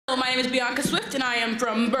name is Bianca Swift, and I am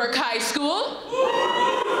from Burke High School.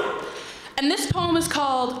 And this poem is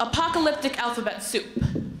called Apocalyptic Alphabet Soup.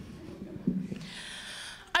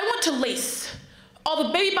 I want to lace all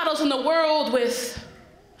the baby bottles in the world with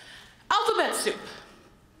alphabet soup.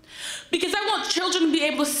 Because I want children to be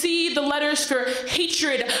able to see the letters for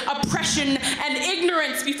hatred, oppression, and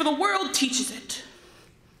ignorance before the world teaches it.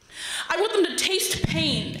 I want them to taste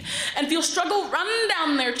pain and feel struggle run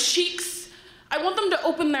down their cheeks. I want them to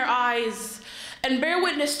open their eyes and bear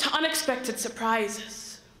witness to unexpected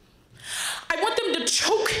surprises. I want them to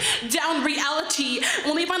choke down reality, and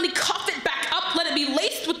when they finally cough it back up, let it be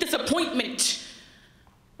laced with disappointment.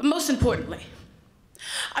 But most importantly,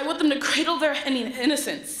 I want them to cradle their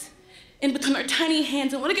innocence in between their tiny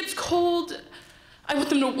hands, and when it gets cold, I want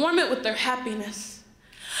them to warm it with their happiness.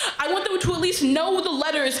 I want them to at least know the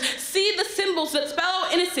letters, see the symbols that spell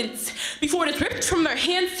out innocence before it is ripped from their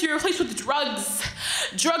hands to be replaced with drugs.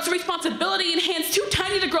 Drugs of responsibility in hands too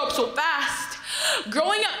tiny to grow up so fast.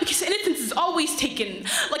 Growing up because innocence is always taken,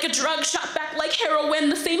 like a drug shot back like heroin,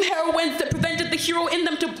 the same heroines that prevented the hero in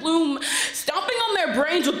them to bloom, stomping on their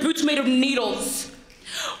brains with boots made of needles.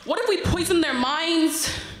 What if we poison their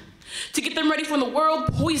minds to get them ready for when the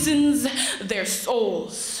world poisons their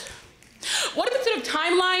souls? What if instead of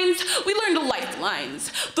timelines, we learned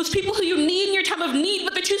lifelines? Those people who you need in your time of need,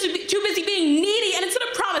 but they're too busy being needy, and instead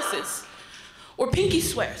of promises or pinky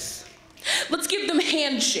swears, let's give them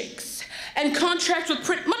handshakes and contracts with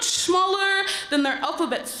print much smaller than their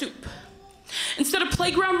alphabet soup. Instead of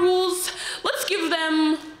playground rules, let's give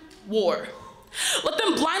them war. Let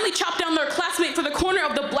them blindly chop down their classmate for the corner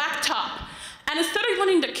of the blacktop, and instead of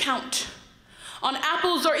learning to count on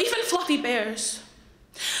apples or even fluffy bears,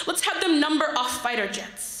 let's have them number off fighter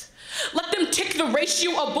jets. Let them tick the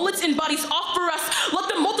ratio of bullets in bodies off for us. Let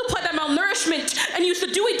them multiply their malnourishment and use the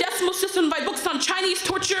Dewey Decimal System by books on Chinese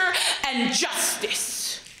torture and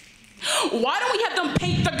justice. Why don't we have them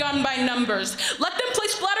paint the gun by numbers? Let them play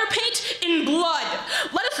splatter paint in blood.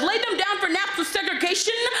 Let us lay them down for naps of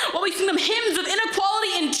segregation while we sing them hymns of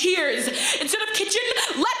inequality and tears. Instead of kitchen,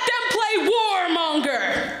 let them play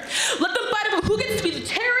warmonger. Let them fight over who gets to be the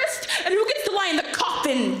terrorist and who gets to lie in the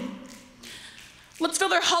coffin. Let's fill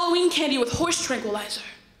their Halloween candy with horse tranquilizer,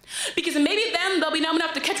 because maybe then they'll be numb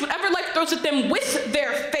enough to catch whatever life throws at them with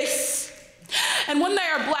their face. And when they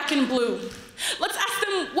are black and blue, let's ask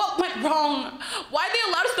them what went wrong, why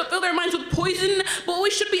they allowed us to fill their minds with poison, but what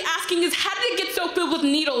we should be asking is, how did it get so filled with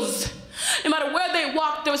needles? No matter where they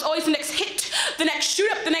walked, there was always the next hit, the next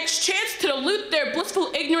shoot up, the next chance to dilute their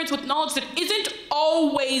blissful ignorance with knowledge that isn't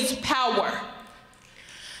always power.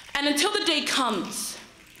 And until the day comes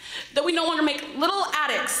that we no longer make little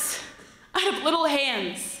addicts out of little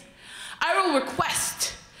hands, I will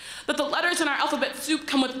request that the letters in our alphabet soup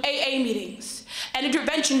come with AA meetings and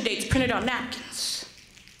intervention dates printed on napkins.